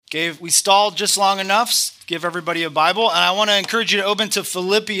We stalled just long enough. Give everybody a Bible. And I want to encourage you to open to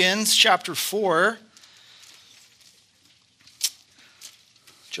Philippians chapter 4.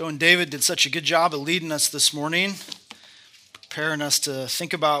 Joe and David did such a good job of leading us this morning, preparing us to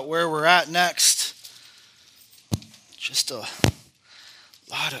think about where we're at next. Just a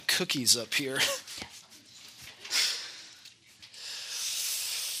lot of cookies up here.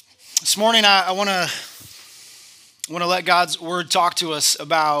 This morning, I want to let God's word talk to us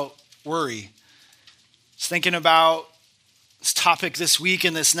about worry. I was thinking about this topic this week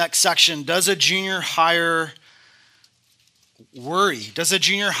in this next section. Does a junior hire worry? Does a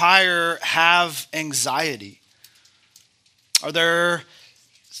junior hire have anxiety? Are there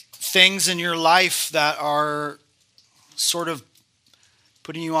things in your life that are sort of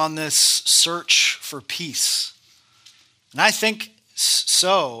putting you on this search for peace? And I think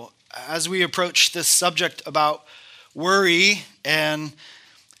so. As we approach this subject about worry, and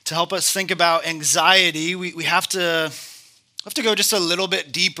to help us think about anxiety, we have to go just a little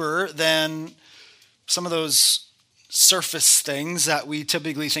bit deeper than some of those surface things that we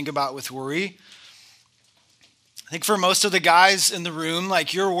typically think about with worry. I think for most of the guys in the room,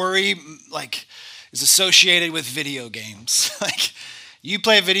 like, your worry is associated with video games. Like, you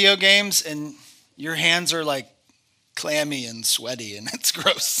play video games and your hands are like clammy and sweaty and it's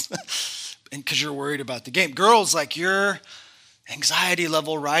gross. And because you're worried about the game. Girls, like, your anxiety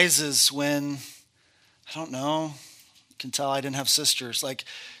level rises when, I don't know, you can tell I didn't have sisters. Like,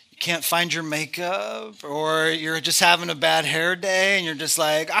 you can't find your makeup, or you're just having a bad hair day and you're just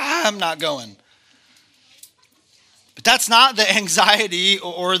like, I'm not going. But that's not the anxiety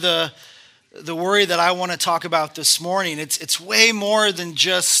or the worry that I want to talk about this morning. It's way more than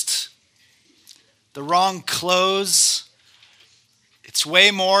just the wrong clothes. It's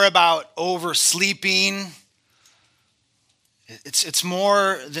way more about oversleeping. It's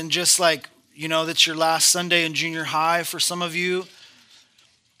more than just like, that's your last Sunday in junior high for some of you.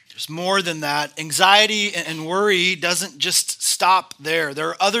 There's more than that. Anxiety and worry doesn't just stop there. There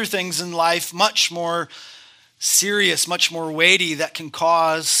are other things in life much more serious, much more weighty, that can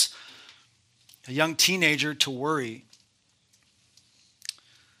cause a young teenager to worry.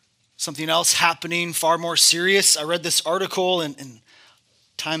 Something else happening far more serious. I read this article in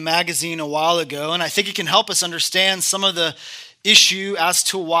Time Magazine a while ago, and I think it can help us understand some of the issue as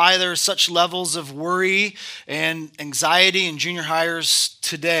to why there are such levels of worry and anxiety in junior hires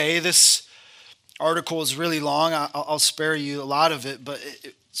today. This article is really long. I'll spare you a lot of it, but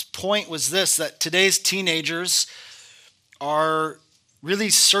its point was this, that today's teenagers are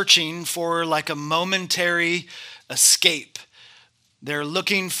really searching for like a momentary escape. They're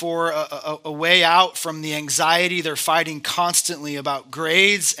looking for a way out from the anxiety they're fighting constantly about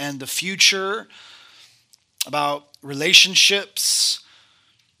grades and the future, about relationships,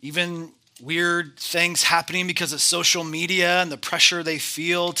 even weird things happening because of social media and the pressure they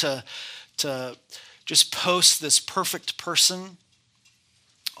feel to just post this perfect person.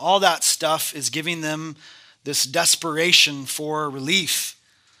 All that stuff is giving them this desperation for relief.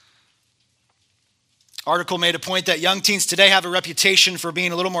 Article made a point that young teens today have a reputation for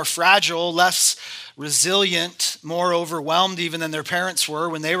being a little more fragile, less resilient, more overwhelmed even than their parents were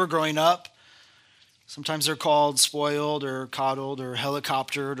when they were growing up. Sometimes they're called spoiled or coddled or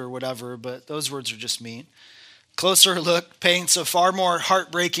helicoptered or whatever, but those words are just mean. Closer look paints a far more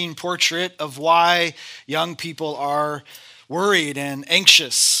heartbreaking portrait of why young people are worried and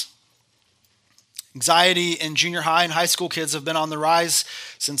anxious. Anxiety in junior high and high school kids have been on the rise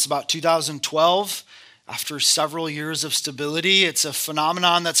since about 2012. After several years of stability, it's a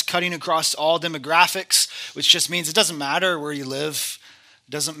phenomenon that's cutting across all demographics, which just means it doesn't matter where you live.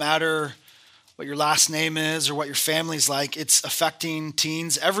 It doesn't matter what your last name is or what your family's like. It's affecting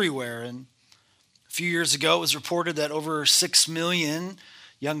teens everywhere. And a few years ago, it was reported that over 6 million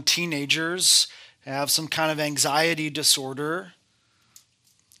young teenagers have some kind of anxiety disorder.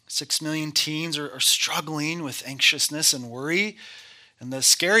 6 million teens are struggling with anxiousness and worry. And the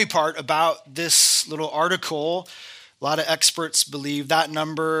scary part about this little article, a lot of experts believe that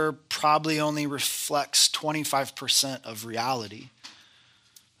number probably only reflects 25% of reality.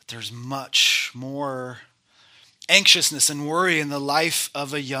 But there's much more anxiousness and worry in the life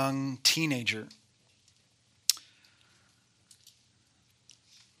of a young teenager.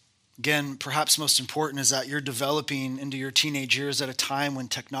 Again, perhaps most important is that you're developing into your teenage years at a time when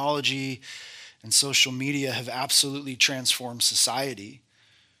technology and social media have absolutely transformed society.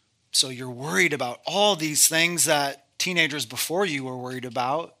 So you're worried about all these things that teenagers before you were worried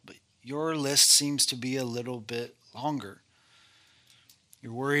about, but your list seems to be a little bit longer.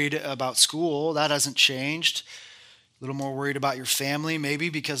 You're worried about school. That hasn't changed. little more worried about your family, maybe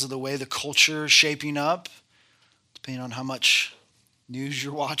because of the way the culture is shaping up, depending on how much news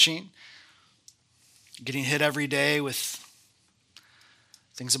you're watching. Getting hit every day with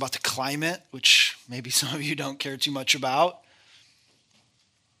things about the climate, which maybe some of you don't care too much about.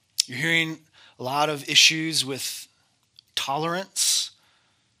 You're hearing a lot of issues with tolerance.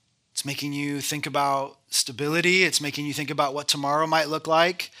 It's making you think about stability. It's making you think about what tomorrow might look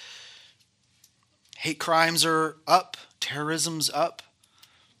like. Hate crimes are up. Terrorism's up.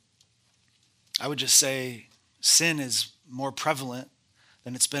 I would just say sin is more prevalent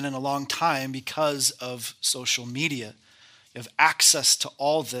than it's been in a long time because of social media. You have access to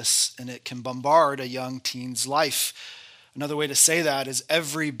all this, and it can bombard a young teen's life. Another way to say that is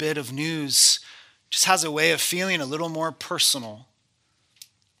every bit of news just has a way of feeling a little more personal.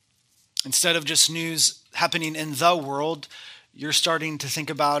 Instead of just news happening in the world, you're starting to think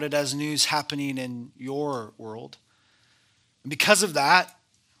about it as news happening in your world. And because of that,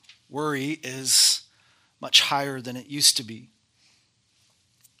 worry is much higher than it used to be.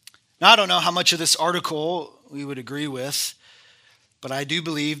 Now, I don't know how much of this article we would agree with, but I do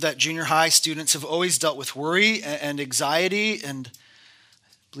believe that junior high students have always dealt with worry and anxiety, and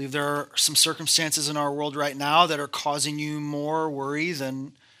I believe there are some circumstances in our world right now that are causing you more worry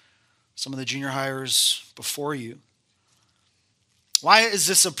than some of the junior hires before you. Why is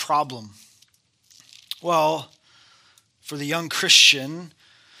this a problem? Well, for the young Christian,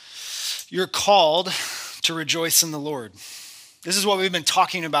 you're called to rejoice in the Lord. This is what we've been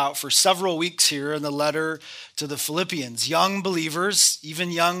talking about for several weeks here in the letter to the Philippians. Young believers,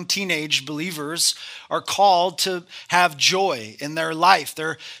 even young teenage believers, are called to have joy in their life.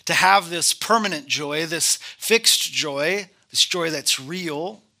 They're to have this permanent joy, this fixed joy, this joy that's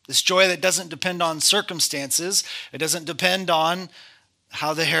real, this joy that doesn't depend on circumstances. It doesn't depend on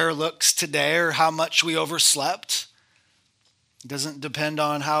how the hair looks today or how much we overslept. It doesn't depend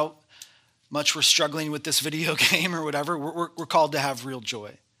on how much we're struggling with this video game or whatever. We're called to have real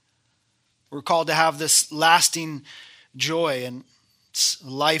joy. We're called to have this lasting joy, and it's a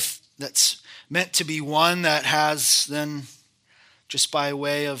life that's meant to be one that has then, just by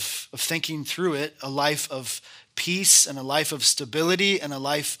way of thinking through it, a life of peace and a life of stability and a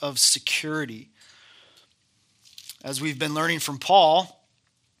life of security. As we've been learning from Paul,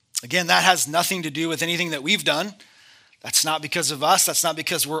 again, that has nothing to do with anything that we've done. That's not because of us. That's not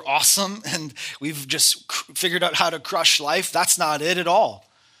because we're awesome and we've just figured out how to crush life. That's not it at all.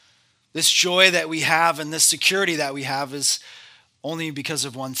 This joy that we have and this security that we have is only because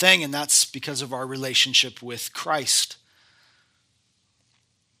of one thing, and that's because of our relationship with Christ.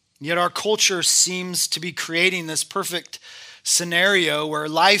 Yet our culture seems to be creating this perfect scenario where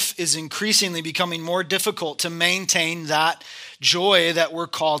life is increasingly becoming more difficult to maintain that joy that we're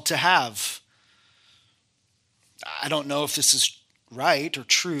called to have. I don't know if this is right or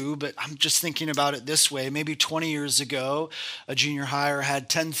true, but I'm just thinking about it this way. Maybe 20 years ago, a junior higher had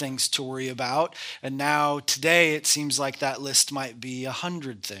 10 things to worry about, and now today it seems like that list might be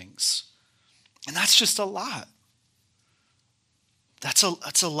 100 things. And that's just a lot. That's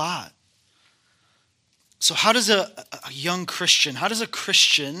a lot. So how does a young Christian, how does a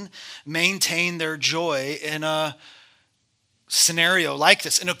Christian maintain their joy in a scenario like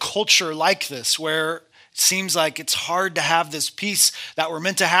this, in a culture like this, where it seems like it's hard to have this peace that we're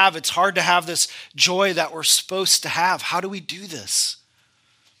meant to have. It's hard to have this joy that we're supposed to have. How do we do this?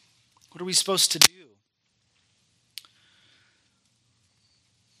 What are we supposed to do?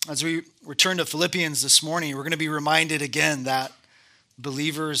 As we return to Philippians this morning, we're going to be reminded again that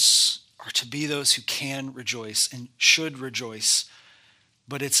believers are to be those who can rejoice and should rejoice.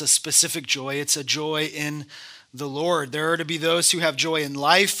 But it's a specific joy. It's a joy in the Lord. There are to be those who have joy in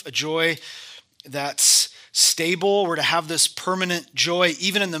life, a joy that's stable. We're to have this permanent joy,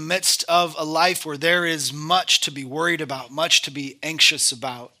 even in the midst of a life where there is much to be worried about, much to be anxious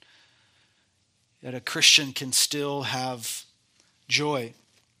about. Yet a Christian can still have joy.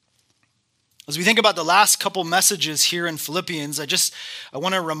 As we think about the last couple messages here in Philippians, I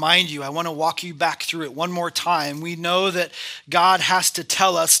want to remind you, I want to walk you back through it one more time. We know that God has to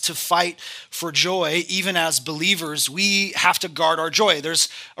tell us to fight for joy. Even as believers, we have to guard our joy. There's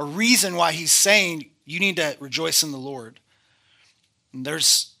a reason why he's saying you need to rejoice in the Lord. And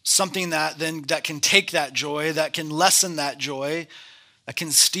there's something that can take that joy, that can lessen that joy, that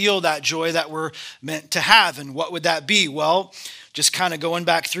can steal that joy that we're meant to have. And what would that be? Well, just kind of going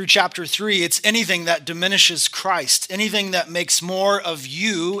back through chapter 3, it's anything that diminishes Christ, anything that makes more of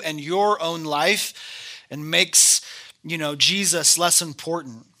you and your own life and makes, Jesus less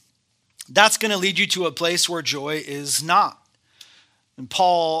important. That's going to lead you to a place where joy is not. And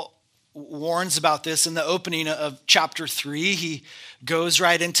Paul warns about this in the opening of chapter 3. He goes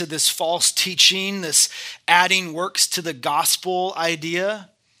right into this false teaching, this adding works to the gospel idea.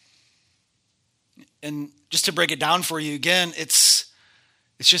 And just to break it down for you again, it's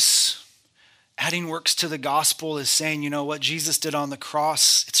just adding works to the gospel is saying, what Jesus did on the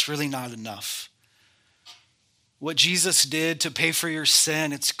cross, it's really not enough. What Jesus did to pay for your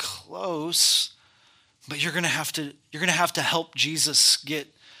sin, it's close, but you're going to have to help Jesus get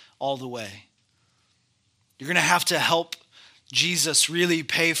all the way. You're going to have to help Jesus really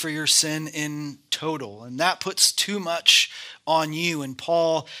pay for your sin in total. And that puts too much on you. And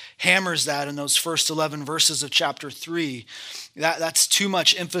Paul hammers that in those first 11 verses of chapter 3. That's too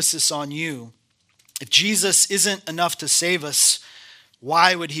much emphasis on you. If Jesus isn't enough to save us,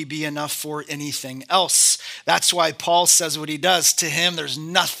 why would he be enough for anything else? That's why Paul says what he does. To him, there's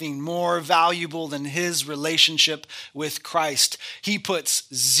nothing more valuable than his relationship with Christ. He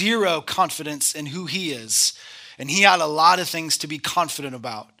puts zero confidence in who he is. And he had a lot of things to be confident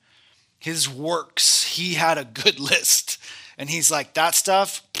about. His works, he had a good list. And he's like, that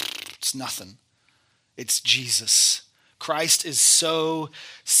stuff, it's nothing. It's Jesus. Christ is so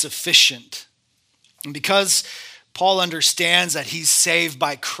sufficient. And because Paul understands that he's saved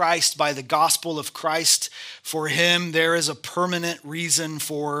by Christ, by the gospel of Christ, for him there is a permanent reason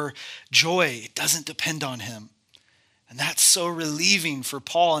for joy. It doesn't depend on him. And that's so relieving for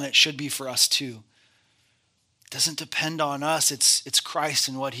Paul, and it should be for us too. It doesn't depend on us. It's Christ,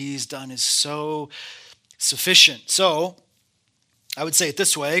 and what he's done is so sufficient. So I would say it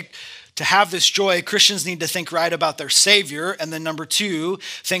this way. To have this joy, Christians need to think right about their Savior. And then number 2,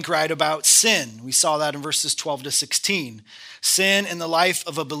 think right about sin. We saw that in verses 12 to 16. Sin in the life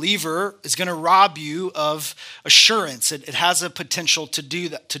of a believer is going to rob you of assurance. It has a potential to do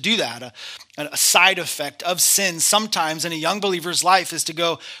that. A side effect of sin sometimes in a young believer's life is to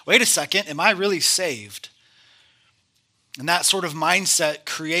go, wait a second, am I really saved? And that sort of mindset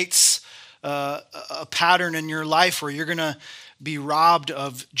creates a pattern in your life where you're going to be robbed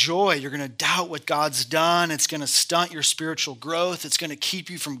of joy. You're going to doubt what God's done. It's going to stunt your spiritual growth. It's going to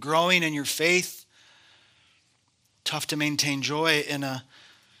keep you from growing in your faith. Tough to maintain joy in a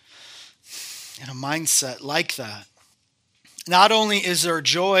mindset like that. Not only is there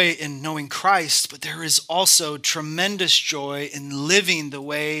joy in knowing Christ, but there is also tremendous joy in living the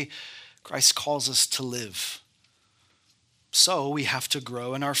way Christ calls us to live. So we have to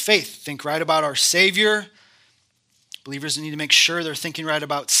grow in our faith. Think right about our Savior. Believers need to make sure they're thinking right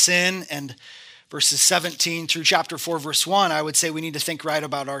about sin. And verses 17 through chapter 4, verse 1, I would say we need to think right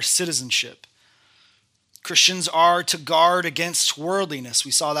about our citizenship. Christians are to guard against worldliness. We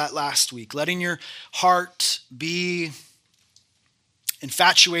saw that last week. Letting your heart be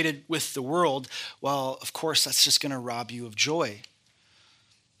infatuated with the world, well, of course, that's just going to rob you of joy.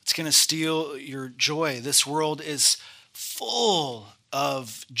 It's going to steal your joy. This world is full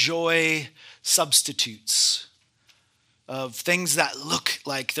of joy substitutes, of things that look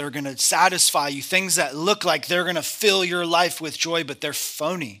like they're going to satisfy you, things that look like they're going to fill your life with joy, but they're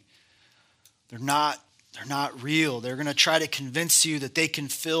phony. They're not real. They're going to try to convince you that they can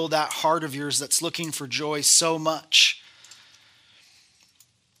fill that heart of yours that's looking for joy so much.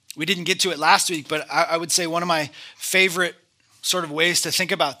 We didn't get to it last week, but I would say one of my favorite sort of ways to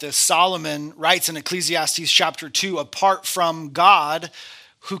think about this, Solomon writes in Ecclesiastes chapter 2, apart from God,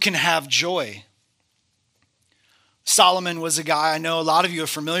 who can have joy? Solomon was a guy I know a lot of you are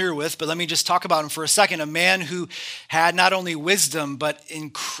familiar with, but let me just talk about him for a second. A man who had not only wisdom, but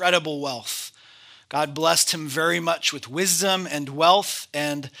incredible wealth. God blessed him very much with wisdom and wealth,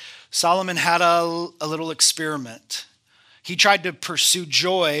 and Solomon had a little experiment. He tried to pursue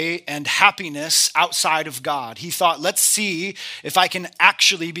joy and happiness outside of God. He thought, let's see if I can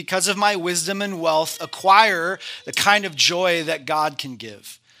actually, because of my wisdom and wealth, acquire the kind of joy that God can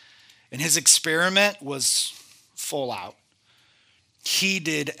give. And his experiment was full out. He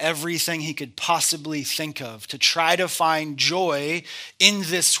did everything he could possibly think of to try to find joy in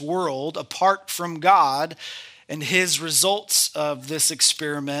this world apart from God. And his results of this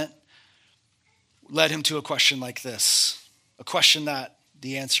experiment led him to a question like this. A question that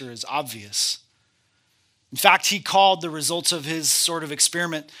the answer is obvious. In fact, he called the results of his sort of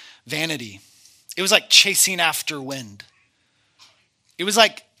experiment vanity. It was like chasing after wind. It was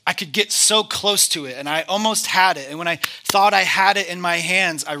like I could get so close to it and I almost had it. And when I thought I had it in my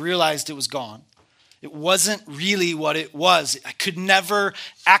hands, I realized it was gone. It wasn't really what it was. I could never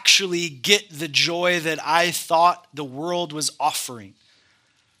actually get the joy that I thought the world was offering.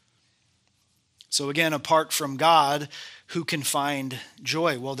 So again, apart from God, who can find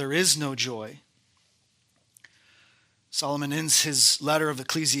joy? Well, there is no joy. Solomon ends his letter of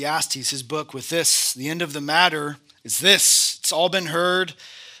Ecclesiastes, his book, with this: the end of the matter is this. It's all been heard.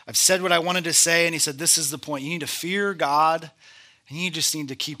 I've said what I wanted to say. And he said, this is the point. You need to fear God, and you just need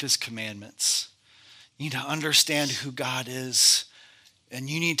to keep his commandments. You need to understand who God is, and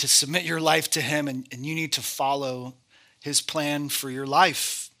you need to submit your life to him, and you need to follow his plan for your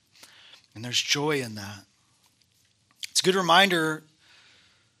life. And there's joy in that. It's a good reminder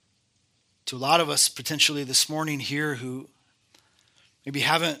to a lot of us potentially this morning here who maybe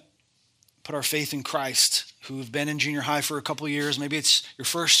haven't put our faith in Christ, who have been in junior high for a couple of years. Maybe it's your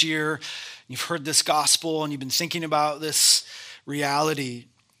first year. You've heard this gospel and you've been thinking about this reality.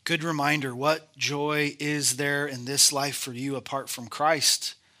 Good reminder, what joy is there in this life for you apart from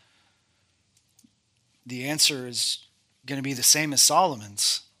Christ? The answer is going to be the same as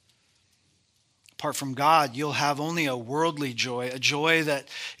Solomon's. Apart from God, you'll have only a worldly joy, a joy that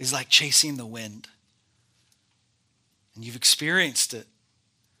is like chasing the wind. And you've experienced it.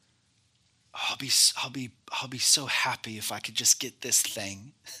 I'll be so happy if I could just get this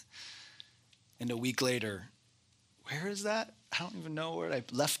thing. And a week later, where is that? I don't even know where I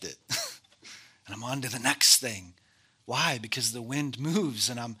left it. And I'm on to the next thing. Why? Because the wind moves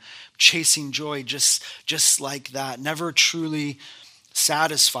and I'm chasing joy just like that. Never truly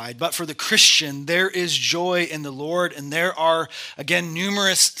satisfied. But for the Christian, there is joy in the Lord, and there are, again,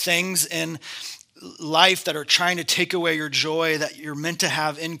 numerous things in life that are trying to take away your joy that you're meant to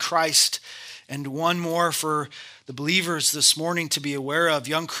have in Christ. And one more for the believers this morning to be aware of.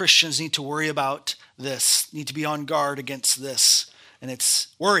 Young Christians need to worry about this, need to be on guard against this. And it's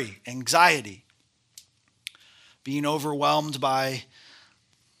worry, anxiety, being overwhelmed by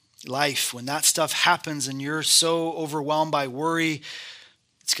life. When that stuff happens and you're so overwhelmed by worry,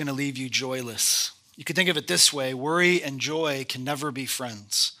 it's going to leave you joyless. You can think of it this way: worry and joy can never be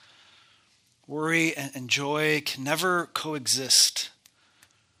friends. Worry and joy can never coexist.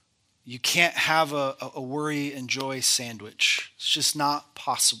 You can't have a worry and joy sandwich. It's just not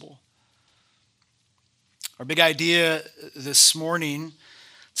possible. Our big idea this morning,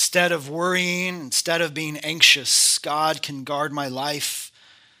 instead of worrying, instead of being anxious, God can guard my life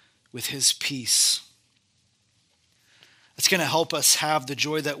with his peace. It's going to help us have the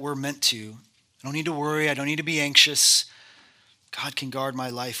joy that we're meant to. I don't need to worry. I don't need to be anxious. God can guard my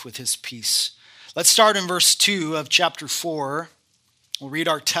life with his peace. Let's start in verse 2 of chapter 4. We'll read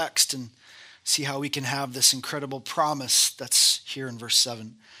our text and see how we can have this incredible promise that's here in verse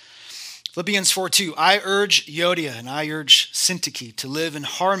 7. Philippians 4:2. I urge Euodia and I urge Syntyche to live in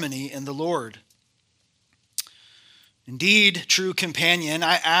harmony in the Lord. Indeed, true companion,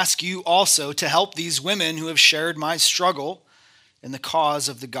 I ask you also to help these women who have shared my struggle in the cause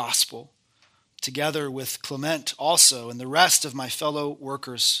of the gospel, together with Clement also and the rest of my fellow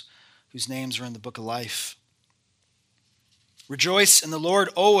workers whose names are in the book of life. Rejoice in the Lord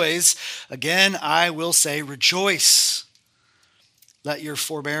always. Again, I will say rejoice. Let your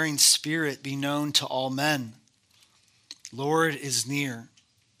forbearing spirit be known to all men. Lord is near.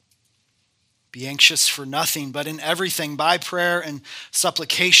 Be anxious for nothing, but in everything, by prayer and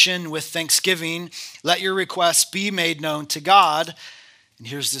supplication with thanksgiving, let your requests be made known to God. And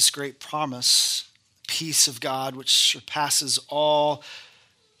here's this great promise: peace of God, which surpasses all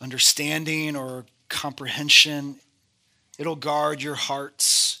understanding or comprehension. It'll guard your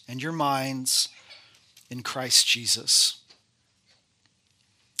hearts and your minds in Christ Jesus.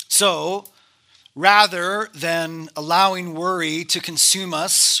 So, rather than allowing worry to consume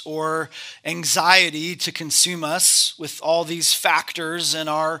us or anxiety to consume us with all these factors in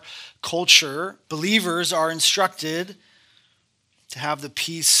our culture, believers are instructed to have the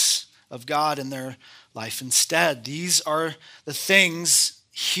peace of God in their life instead. These are the things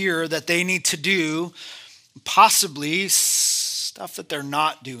here that they need to do, possibly stuff that they're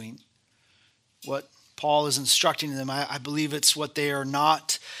not doing. What Paul is instructing them, I believe it's what they are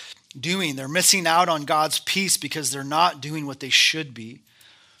not doing. They're missing out on God's peace because they're not doing what they should be.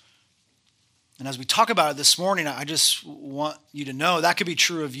 And as we talk about it this morning, I just want you to know that could be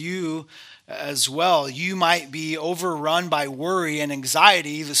true of you as well. You might be overrun by worry and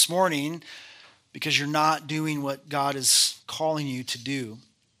anxiety this morning because you're not doing what God is calling you to do.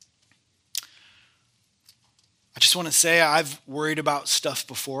 I just want to say I've worried about stuff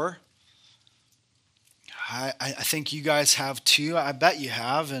before. I think you guys have too. I bet you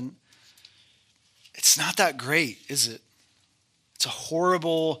have. And it's not that great, is it? It's a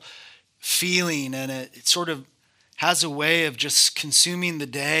horrible feeling, and it sort of has a way of just consuming the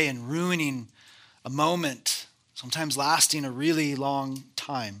day and ruining a moment, sometimes lasting a really long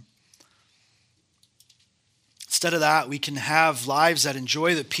time. It's Instead of that, we can have lives that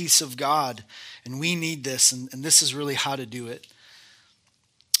enjoy the peace of God. And we need this, and this is really how to do it.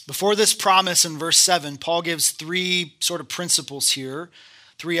 Before this promise in verse 7, Paul gives three sort of principles here,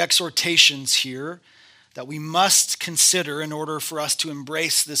 three exhortations here that we must consider in order for us to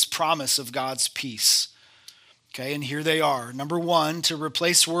embrace this promise of God's peace. Okay, and here they are. Number one, to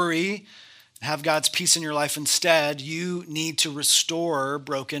replace worry, have God's peace in your life instead, you need to restore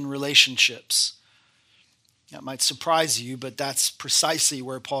broken relationships. That might surprise you, but that's precisely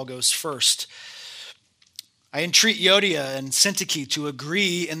where Paul goes first. I entreat Euodia and Syntyche to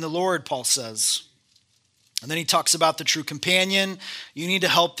agree in the Lord, Paul says. And then he talks about the true companion. You need to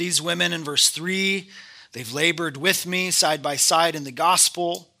help these women in verse 3. They've labored with me side by side in the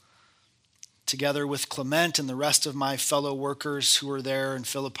gospel, together with Clement and the rest of my fellow workers who were there in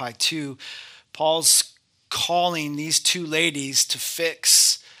Philippi too. Paul's calling these two ladies to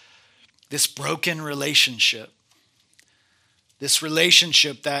fix this broken relationship. This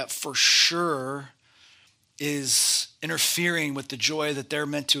relationship that for sure is interfering with the joy that they're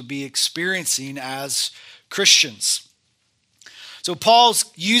meant to be experiencing as Christians. So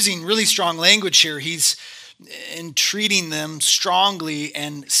Paul's using really strong language here. He's entreating them strongly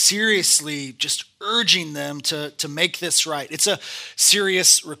and seriously, just urging them to make this right. It's a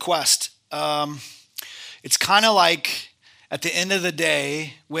serious request. It's kind of like at the end of the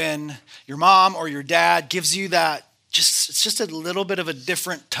day when your mom or your dad gives you that, it's just a little bit of a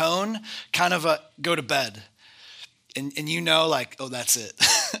different tone, kind of a go to bed. And you know, like, oh, that's it.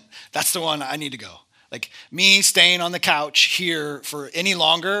 That's the one I need to go. Like me staying on the couch here for any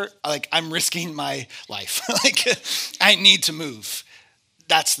longer, like I'm risking my life. Like I need to move.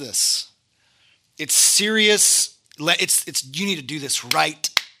 That's this. It's serious. It's you need to do this right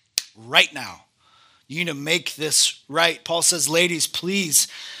now. You need to make this right. Paul says, ladies, please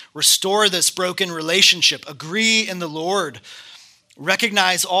restore this broken relationship. Agree in the Lord.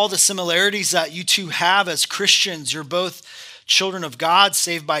 Recognize all the similarities that you two have as Christians. You're both children of God,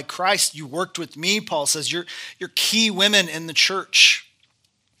 saved by Christ. You worked with me, Paul says. You're key women in the church,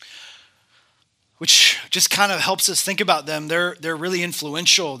 which just kind of helps us think about them. They're really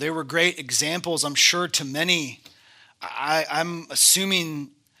influential. They were great examples, I'm sure, to many. I'm assuming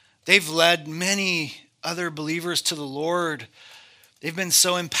they've led many other believers to the Lord. They've been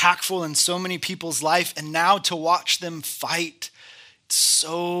so impactful in so many people's life, and now to watch them fight, it's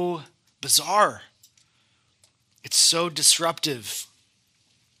so bizarre. It's so disruptive.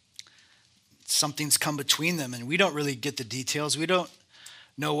 Something's come between them, and we don't really get the details. We don't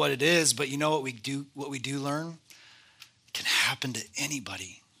know what it is, but you know what we do learn? It can happen to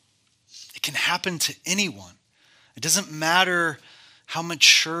anybody. It can happen to anyone. It doesn't matter how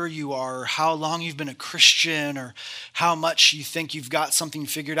mature you are, or how long you've been a Christian, or how much you think you've got something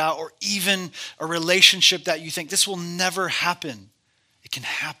figured out, or even a relationship that you think this will never happen. It can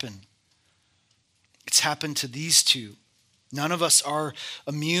happen. It's happened to these two. None of us are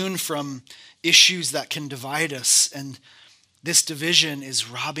immune from issues that can divide us, and this division is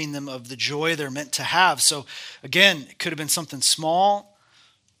robbing them of the joy they're meant to have. So again, it could have been something small,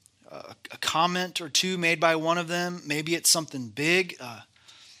 a comment or two made by one of them. Maybe it's something big, a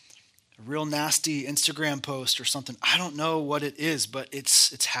real nasty Instagram post or something. I don't know what it is, but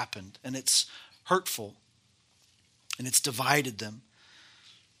it's happened, and it's hurtful, and it's divided them.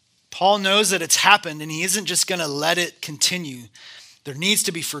 Paul knows that it's happened, and he isn't just going to let it continue. There needs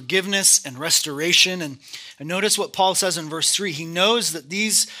to be forgiveness and restoration. And notice what Paul says in verse 3. He knows that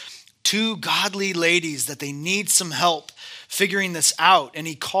these two godly ladies, that they need some help figuring this out. And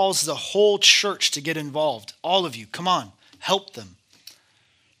he calls the whole church to get involved. All of you, come on, help them.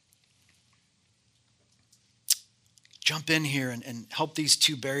 Jump in here and help these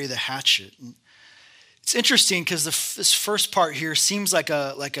two bury the hatchet. And it's interesting because this first part here seems like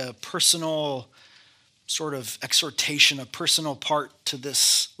a personal sort of exhortation, a personal part to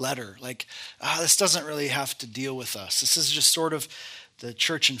this letter. Like, this doesn't really have to deal with us. This is just sort of the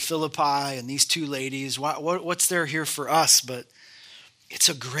church in Philippi and these two ladies. What's there here for us? But it's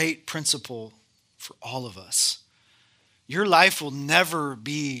a great principle for all of us. Your life will never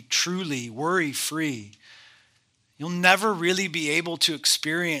be truly worry-free. You'll never really be able to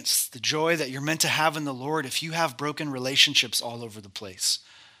experience the joy that you're meant to have in the Lord if you have broken relationships all over the place.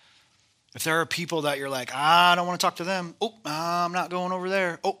 If there are people that you're like, I don't want to talk to them. I'm not going over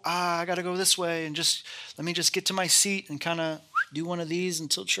there. I got to go this way, and let me get to my seat and kind of do one of these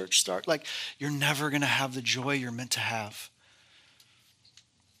until church starts. Like, you're never going to have the joy you're meant to have.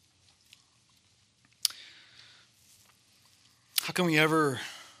 How can we ever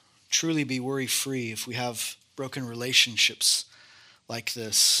truly be worry-free if we have broken relationships like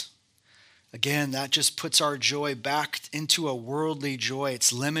this? Again, that just puts our joy back into a worldly joy.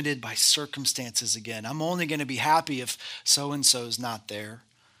 It's limited by circumstances again. I'm only going to be happy if so-and-so's not there.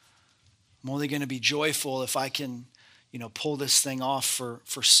 I'm only going to be joyful if I can, pull this thing off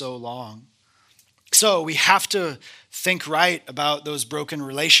for so long. So we have to think right about those broken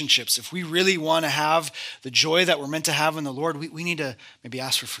relationships. If we really want to have the joy that we're meant to have in the Lord, we need to maybe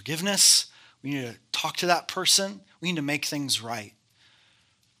ask for forgiveness. We need to talk to that person. We need to make things right.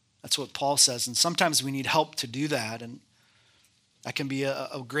 That's what Paul says. And sometimes we need help to do that. And that can be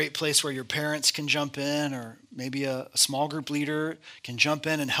a great place where your parents can jump in, or maybe a small group leader can jump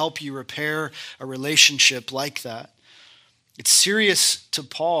in and help you repair a relationship like that. It's serious to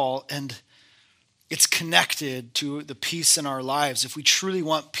Paul, and it's connected to the peace in our lives. If we truly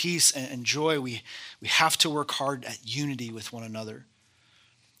want peace and joy, we have to work hard at unity with one another.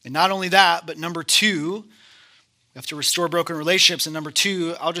 And not only that, but number two, we have to restore broken relationships. And number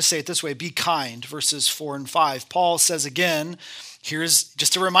two, I'll just say it this way, be kind, verses 4 and 5. Paul says again, here's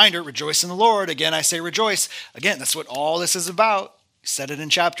just a reminder, rejoice in the Lord. Again, I say rejoice. Again, that's what all this is about. He said it in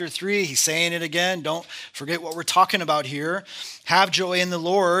chapter 3. He's saying it again. Don't forget what we're talking about here. Have joy in the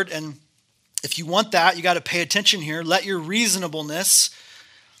Lord. And if you want that, you got to pay attention here. Let your reasonableness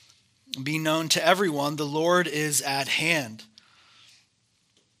be known to everyone. The Lord is at hand.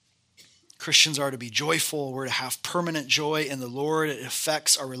 Christians are to be joyful. We're to have permanent joy in the Lord. It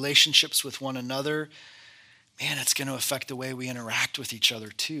affects our relationships with one another. Man, it's going to affect the way we interact with each other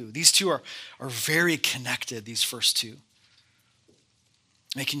too. These two are very connected, these first two.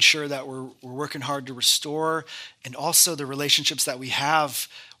 Making sure that we're working hard to restore, and also the relationships that we have,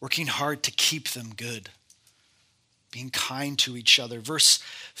 working hard to keep them good. Being kind to each other. Verse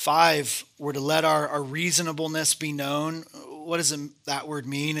 5, we're to let our reasonableness be known. What does that word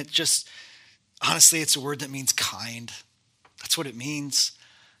mean? Honestly, it's a word that means kind. That's what it means.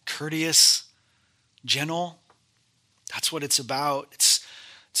 Courteous, gentle. That's what it's about. It's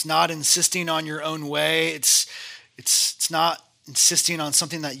not insisting on your own way. It's not insisting on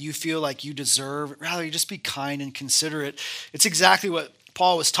something that you feel like you deserve. Rather, you just be kind and considerate. It's exactly what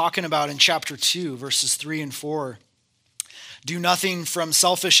Paul was talking about in chapter 2, verses 3 and 4. Do nothing from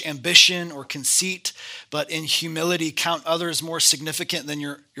selfish ambition or conceit, but in humility count others more significant than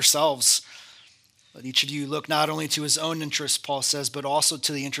yourselves. Let each of you look not only to his own interests, Paul says, but also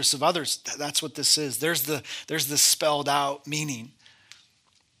to the interests of others. That's what this is. There's the spelled out meaning.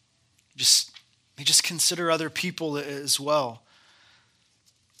 Just consider other people as well.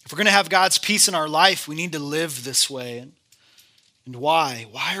 If we're going to have God's peace in our life, we need to live this way. And why?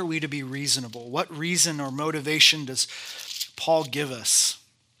 Why are we to be reasonable? What reason or motivation does Paul give us?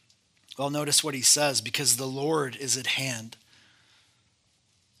 Well, notice what he says, because the Lord is at hand.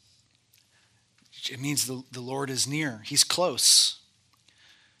 It means the Lord is near. He's close.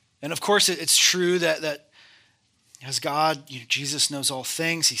 And of course, it's true that as God, Jesus knows all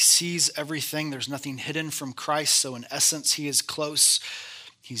things. He sees everything. There's nothing hidden from Christ. So in essence, he is close.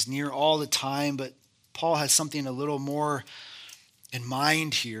 He's near all the time. But Paul has something a little more in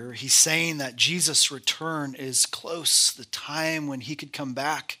mind here. He's saying that Jesus' return is close. The time when he could come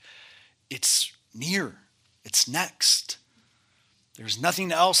back, it's near. It's next. There's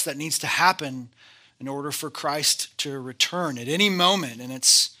nothing else that needs to happen in order for Christ to return at any moment. And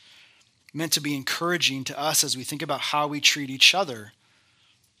it's meant to be encouraging to us as we think about how we treat each other.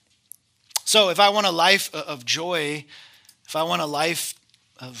 So if I want a life of joy, if I want a life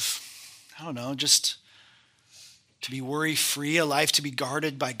of, just to be worry-free, a life to be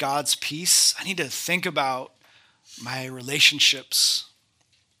guarded by God's peace, I need to think about my relationships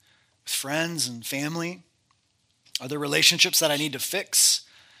with friends and family. Are there relationships that I need to fix?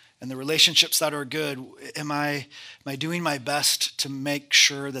 And the relationships that are good, am I doing my best to make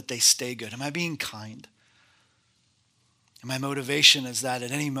sure that they stay good? Am I being kind? And my motivation is that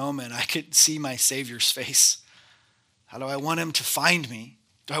at any moment I could see my Savior's face. How do I want him to find me?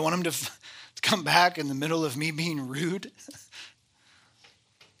 Do I want him to come back in the middle of me being rude?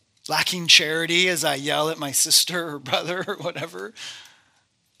 Lacking charity as I yell at my sister or brother or whatever?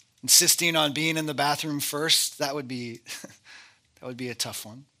 Insisting on being in the bathroom first? That would be a tough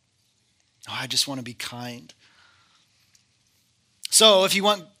one. No, I just want to be kind. So if you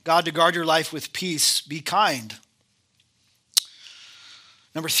want God to guard your life with peace, be kind.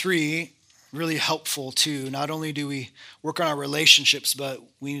 Number 3, really helpful too. Not only do we work on our relationships, but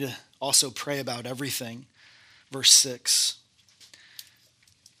we need to also pray about everything. Verse 6.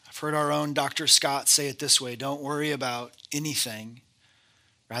 I've heard our own Dr. Scott say it this way: don't worry about anything,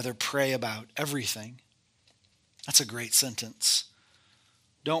 rather pray about everything. That's a great sentence.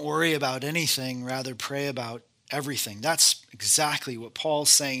 Don't worry about anything, rather pray about everything. That's exactly what Paul's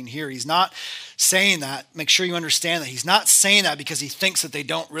saying here. He's not saying that. Make sure you understand that. He's not saying that because he thinks that they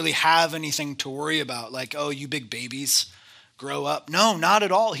don't really have anything to worry about. Like, oh, you big babies, grow up. No, not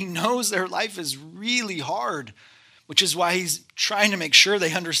at all. He knows their life is really hard, which is why he's trying to make sure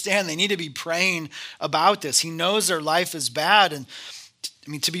they understand they need to be praying about this. He knows their life is bad. And I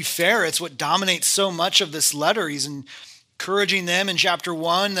mean, to be fair, it's what dominates so much of this letter. He's encouraging them in chapter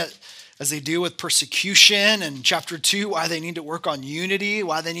 1 that as they deal with persecution, and chapter 2, why they need to work on unity,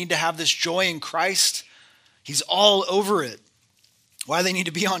 why they need to have this joy in Christ. He's all over it. Why they need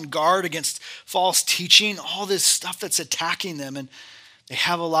to be on guard against false teaching, all this stuff that's attacking them. And they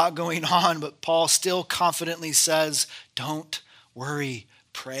have a lot going on, but Paul still confidently says, don't worry,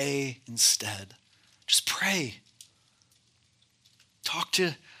 pray instead. Just pray. Talk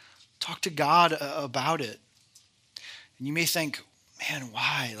to God about it. And you may think, man,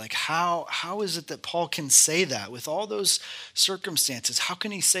 why? Like, how is it that Paul can say that with all those circumstances? How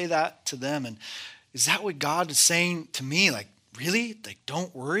can he say that to them? And is that what God is saying to me? Like, really? Like,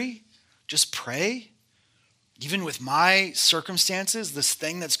 don't worry, just pray? Even with my circumstances, this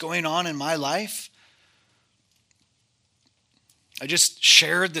thing that's going on in my life? I just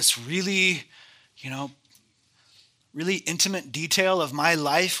shared this really intimate detail of my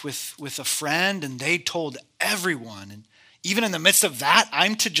life with a friend, and they told everyone. And even in the midst of that,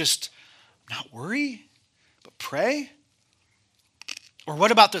 I'm to just not worry, but pray? Or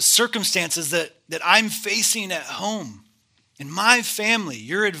what about the circumstances that I'm facing at home, in my family?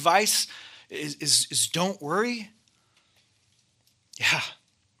 Your advice is don't worry? Yeah,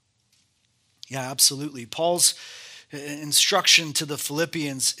 absolutely. Paul's instruction to the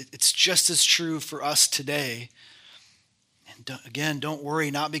Philippians, it's just as true for us today. And again, don't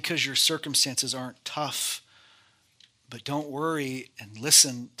worry, not because your circumstances aren't tough, but don't worry and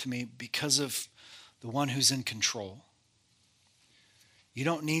listen to me because of the one who's in control. You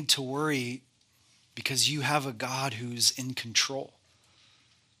don't need to worry because you have a God who's in control,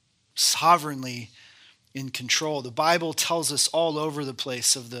 sovereignly in control. The Bible tells us all over the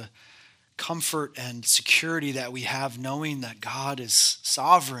place of the comfort and security that we have knowing that God is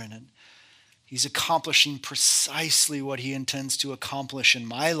sovereign and he's accomplishing precisely what he intends to accomplish in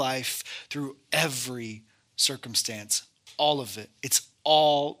my life through every circumstance, all of it. It's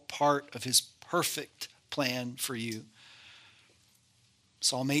all part of his perfect plan for you.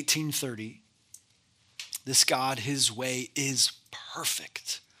 Psalm 18:30, this God, his way is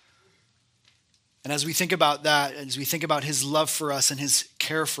perfect. And as we think about that, as we think about his love for us and his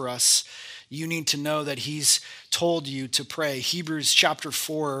care for us, you need to know that he's told you to pray. Hebrews chapter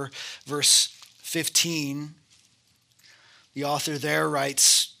 4, verse 15, the author there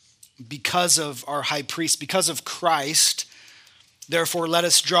writes, because of our high priest, because of Christ, therefore let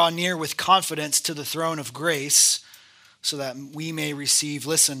us draw near with confidence to the throne of grace so that we may receive,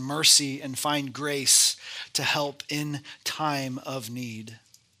 listen, mercy and find grace to help in time of need.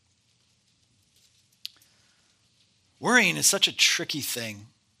 Worrying is such a tricky thing,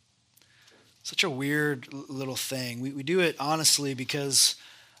 such a weird little thing. We do it honestly because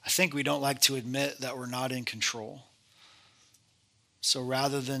I think we don't like to admit that we're not in control. So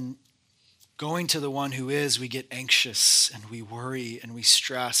rather than going to the one who is, we get anxious and we worry and we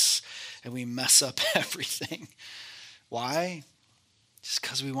stress and we mess up everything. Why? Just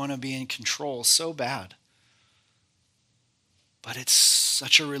because we want to be in control so bad. But it's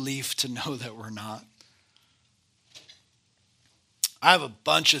such a relief to know that we're not. I have a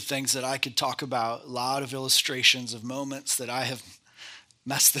bunch of things that I could talk about, a lot of illustrations of moments that I have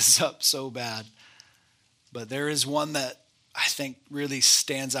messed this up so bad. But there is one that I think really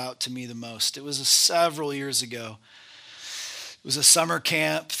stands out to me the most. It was several years ago. It was a summer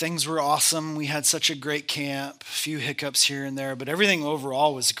camp. Things were awesome. We had such a great camp, a few hiccups here and there, but everything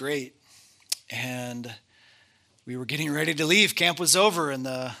overall was great. And we were getting ready to leave. Camp was over and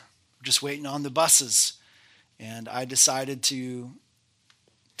we're just waiting on the buses. And I decided to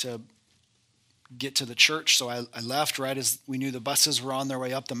get to the church. So I left right as we knew the buses were on their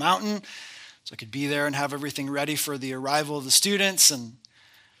way up the mountain. So I could be there and have everything ready for the arrival of the students. And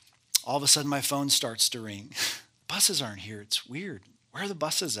all of a sudden my phone starts to ring. Buses aren't here. It's weird. Where are the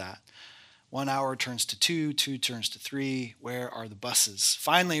buses at? 1 hour turns to 2, 2 turns to 3. Where are the buses?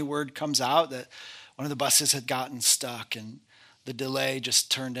 Finally, word comes out that one of the buses had gotten stuck and the delay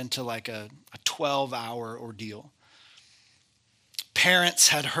just turned into like a 12-hour ordeal. Parents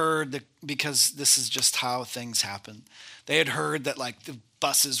had heard that, because this is just how things happen. They had heard that like the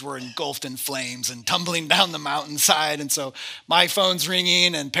buses were engulfed in flames and tumbling down the mountainside. And so my phone's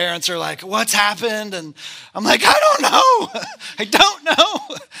ringing and parents are like, what's happened? And I'm like, I don't know. I don't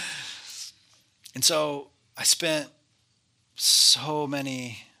know. And so I spent so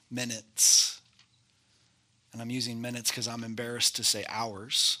many minutes, and I'm using minutes because I'm embarrassed to say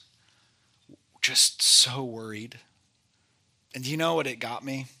hours, just so worried. And do you know what it got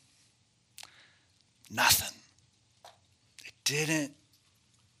me? Nothing. It didn't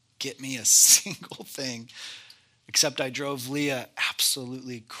get me a single thing, except I drove Leah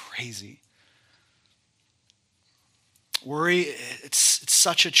absolutely crazy. Worry, it's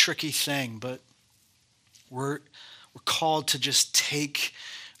such a tricky thing, but we're called to just take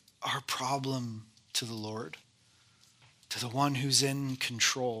our problem to the Lord, to the one who's in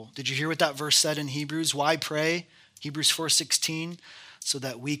control. Did you hear what that verse said in Hebrews? Why pray? Hebrews 4:16, so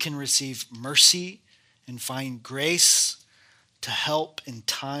that we can receive mercy and find grace to help in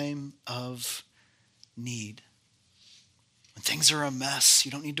time of need. When things are a mess,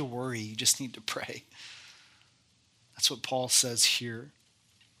 you don't need to worry. You just need to pray. That's what Paul says here.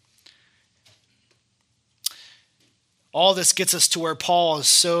 All this gets us to where Paul is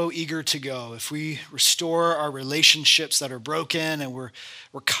so eager to go. If we restore our relationships that are broken and we're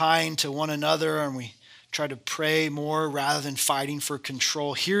kind to one another and we try to pray more rather than fighting for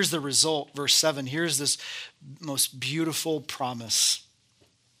control, here's the result. Verse 7, here's this most beautiful promise.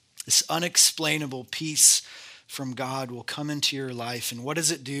 This unexplainable peace from God will come into your life. And what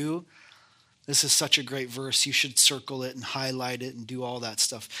does it do? This is such a great verse. You should circle it and highlight it and do all that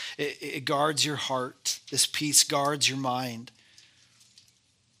stuff. It guards your heart. This peace guards your mind.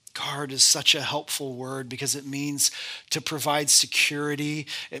 Guard is such a helpful word because it means to provide security.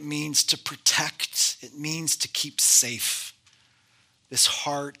 It means to protect. It means to keep safe. This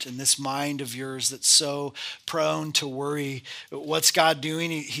heart and this mind of yours that's so prone to worry. What's God doing?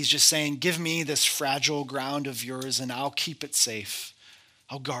 He's just saying, give me this fragile ground of yours and I'll keep it safe.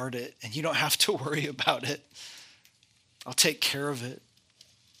 I'll guard it, and you don't have to worry about it. I'll take care of it.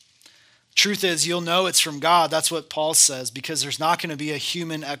 Truth is, you'll know it's from God. That's what Paul says, because there's not going to be a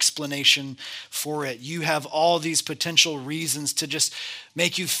human explanation for it. You have all these potential reasons to just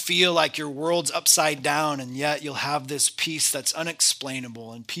make you feel like your world's upside down, and yet you'll have this peace that's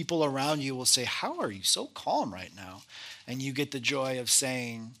unexplainable, and people around you will say, how are you so calm right now? And you get the joy of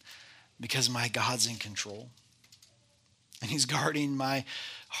saying, because my God's in control. And he's guarding my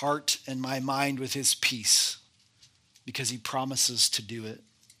heart and my mind with his peace because he promises to do it.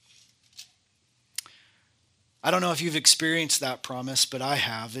 I don't know if you've experienced that promise, but I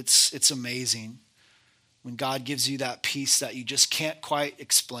have. It's amazing when God gives you that peace that you just can't quite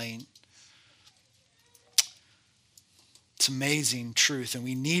explain. It's amazing truth, and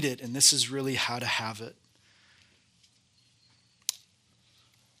we need it, and this is really how to have it.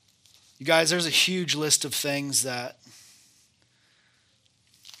 You guys, there's a huge list of things that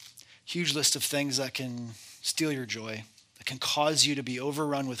can steal your joy, that can cause you to be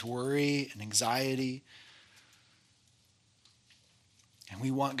overrun with worry and anxiety. And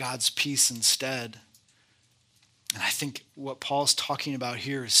we want God's peace instead. And I think what Paul's talking about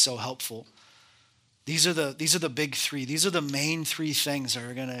here is so helpful. These are the big three. These are the main three things that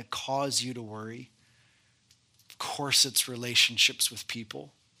are going to cause you to worry. Of course, it's relationships with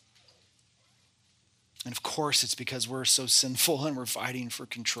people. And of course, it's because we're so sinful and we're fighting for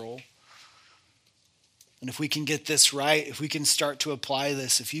control. And if we can get this right, if we can start to apply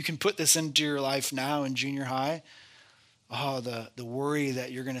this, if you can put this into your life now in junior high, the worry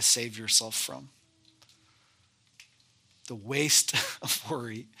that you're going to save yourself from. The waste of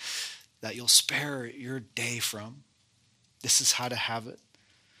worry that you'll spare your day from. This is how to have it.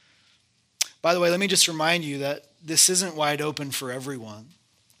 By the way, let me just remind you that this isn't wide open for everyone.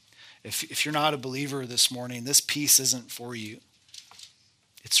 If you're not a believer this morning, this peace isn't for you.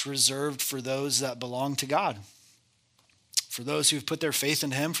 It's reserved for those that belong to God, for those who've put their faith in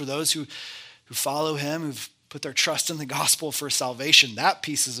him, for those who follow him, who've put their trust in the gospel for salvation. That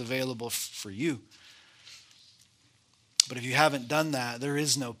peace is available for you. But if you haven't done that, there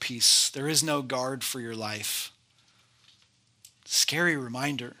is no peace. There is no guard for your life. Scary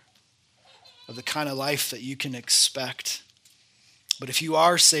reminder of the kind of life that you can expect. But if you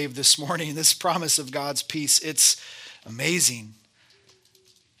are saved this morning, this promise of God's peace, it's amazing.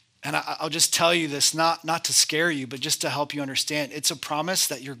 And I'll just tell you this, not to scare you, but just to help you understand. It's a promise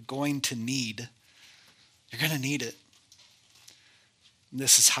that you're going to need. You're going to need it. And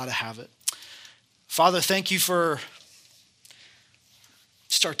this is how to have it. Father, thank you for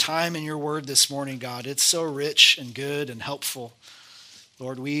just our time in your word this morning, God. It's so rich and good and helpful.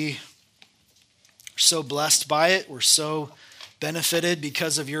 Lord, we are so blessed by it. We're so benefited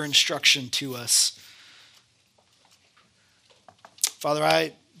because of your instruction to us. Father,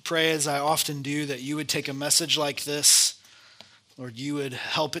 I pray, as I often do, that you would take a message like this, Lord, you would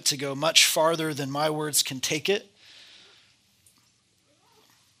help it to go much farther than my words can take it.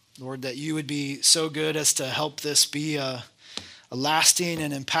 Lord, that you would be so good as to help this be a lasting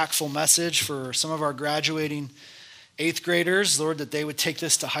and impactful message for some of our graduating 8th graders. Lord, that they would take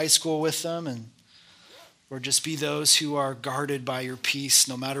this to high school with them and, Lord, just be those who are guarded by your peace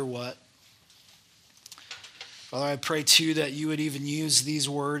no matter what. Father, I pray too that you would even use these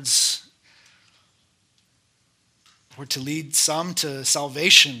words, Lord, to lead some to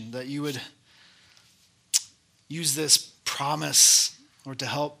salvation, that you would use this promise, Lord, to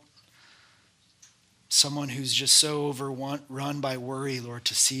help someone who's just so overrun by worry, Lord,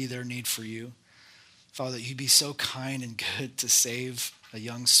 to see their need for you. Father, that you'd be so kind and good to save a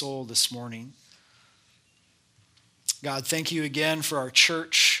young soul this morning. God, thank you again for our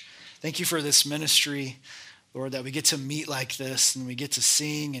church. Thank you for this ministry, Lord, that we get to meet like this and we get to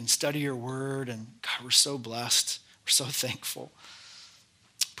sing and study your word. And God, we're so blessed. We're so thankful.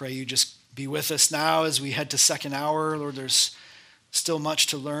 Pray you just be with us now as we head to second hour. Lord, there's still much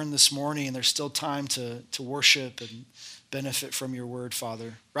to learn this morning, and there's still time to worship and benefit from your word,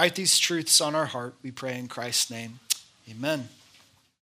 Father. Write these truths on our heart, we pray in Christ's name. Amen.